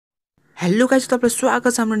Hello guys, तपाईलाई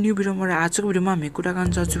स्वागत छ हाम्रो न्यू भिडियोमा। र आजको भिडियोमा हामी कुरा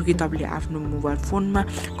गर्न चाहन्छौँ कि तपाईले आफ्नो मोबाइल फोनमा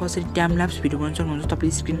कसरी टाइम ल्याप्स भिडियो बनाउन सक्नुहुन्छ।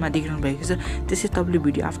 तपाईले स्क्रिनमा देखिरहनु भएको छ त्यसै तपाईले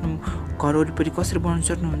भिडियो आफ्नो घर वरिपरि कसरी बनाउन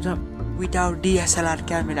सक्नुहुन्छ without DSLR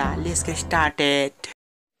camera. Let's get started.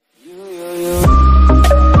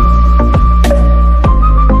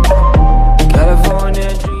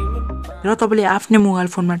 र तपाईले आफ्नै मोबाइल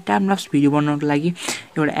फोनमा टाइम ल्याप्स भिडियो बनाउनको लागि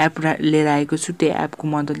एउटा एप लिएर आएको छु। त्यो एपको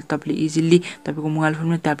मद्दतले तपाईले इजिली तपाईको मोबाइल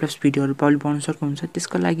फोनमा टाइम ल्याप्स भिडियोहरु पब्लिक बनाउन सक्नुहुन्छ।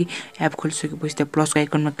 त्यसको लागि एप खोलिसकेपछि त्यहाँ प्लसको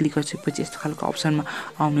आइकनमा क्लिक गरिसकेपछि यस्तो खालको अप्सनमा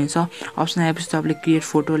आउनेछ। अप्सन आएपछि तपाईले क्रिएट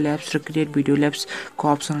फोटो ल्याप्स र क्रिएट भिडियो ल्याप्स को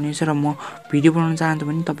अप्सन आउनेछ। र म भिडियो बनाउन चाहन्छु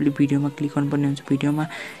भने तपाईले भिडियोमा क्लिक गर्नुपर्ने हुन्छ। भिडियोमा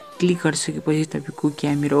क्लिक गरिसकेपछि तपाईको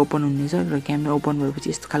क्यामेरा ओपन हुनेछ र क्यामेरा ओपन भएपछि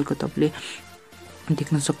यस्तो खालको तपाईले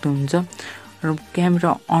देख्न सक्नुहुन्छ। र क्यामेरा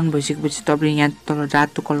अन भइसकेपछि तपाईले यहाँ तल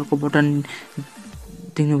रातो कलरको बटन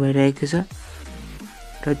देख्नु भइरहेको छ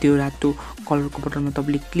र त्यो रातो कलरको बटनमा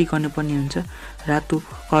तपाईले क्लिक गर्नुपर्ने हुन्छ। रातो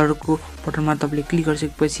कलरको बटनमा तपाईले क्लिक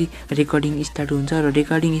गरिसकेपछि रेकर्डिङ स्टार्ट हुन्छ र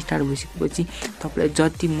रेकर्डिङ स्टार्ट भइसकेपछि तपाईलाई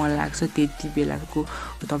जति मन लाग्छ त्यति बेलाको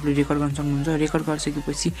तपाईले रेकर्ड गर्न सक्नुहुन्छ। रेकर्ड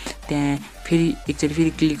गरिसकेपछि त्यहाँ फेरि एकचोटि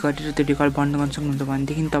फेरि क्लिक गरेर त्यो रेकर्ड बन्द गर्न सक्नुहुन्छ।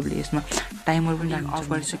 भनेदेखि तपाईले यसमा टाइमर पनि अफ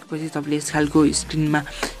गरिसकेपछि तपाईले यस खालको स्क्रिनमा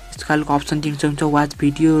यस्तो खालको अप्सन दिन सक्नुहुन्छ वाच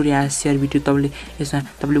भिडियो या शेयर भिडियो। तपाईले यसमा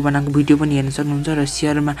तपाईले बनाएको भिडियो पनि हेर्न सक्नुहुन्छ र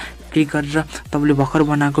शेयरमा क्लिक गरेर तपाईले भर्खर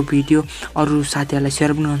बनाएको भिडियो अरु साथीहरुलाई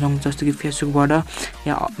शेयर पनि गर्न सक्नुहुन्छ। जस्तो कि फेसबुकबाट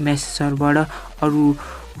या मेसेन्जरबाट अरु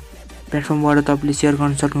प्लेटफर्मबाट तपाईले शेयर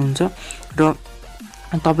गर्न सक्नुहुन्छ। र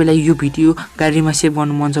तपाईलाई यो भिडियो ग्यालेरीमा सेभ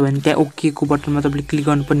गर्नु मन छ भने त्यहाँ ओके को बटनमा तपाईले क्लिक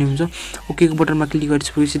गर्नुपर्ने हुन्छ। ओके को बटनमा क्लिक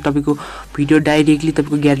गरिसकेपछि तपाईको भिडियो डाइरेक्टली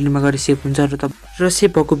तपाईको ग्यालेरीमा गएर सेभ हुन्छ र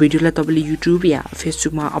सेभ भएको भिडियोलाई तपाईले युट्युब या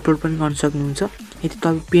फेसबुकमा अपलोड पनि गर्न सक्नुहुन्छ। यदि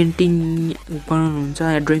तपाई पेन्टिङ बनाउनुहुन्छ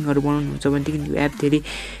या ड्रइङहरु बनाउनुहुन्छ भनेदेखि यो एप धेरै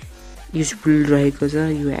युजफुल रहेको छ।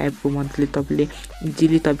 यो एपको मद्दतले तपाईले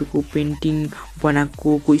इजिली तपाईको पेन्टिङ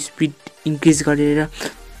बनाएको स्पिड इन्क्रिज गरेर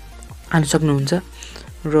हाल्न सक्नुहुन्छ।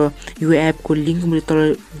 र यो एपको लिंक मैले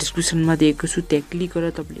तल डिस्क्रिप्सनमा दिएको छु, त्यहाँ क्लिक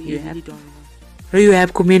गरेर तपाईले यो एप डाउनलोड। र यो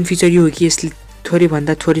एपको मेन फिचर यो हो कि यसले थोरै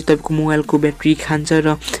भन्दा थोरै तपाईको मोबाइलको ब्याट्री खान्छ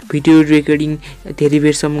र भिडियो रेकर्डिङ धेरै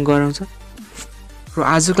बेरसम्म गराउँछ। र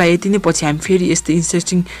आजको लागि यति नै। पछि हामी फेरि यस्तै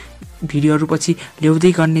इन्ट्रेस्टिङ भिडियोहरु पछि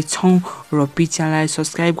ल्याउँदै गर्ने छौं। र प्लिज च्यानललाई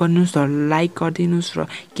सब्स्क्राइब गर्नुस् र लाइक गरिदिनुस् र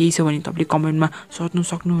केही छ भने तपाईले कमेन्टमा सोध्न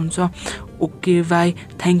सक्नुहुन्छ। Okay bye,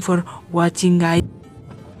 thank for watching guys.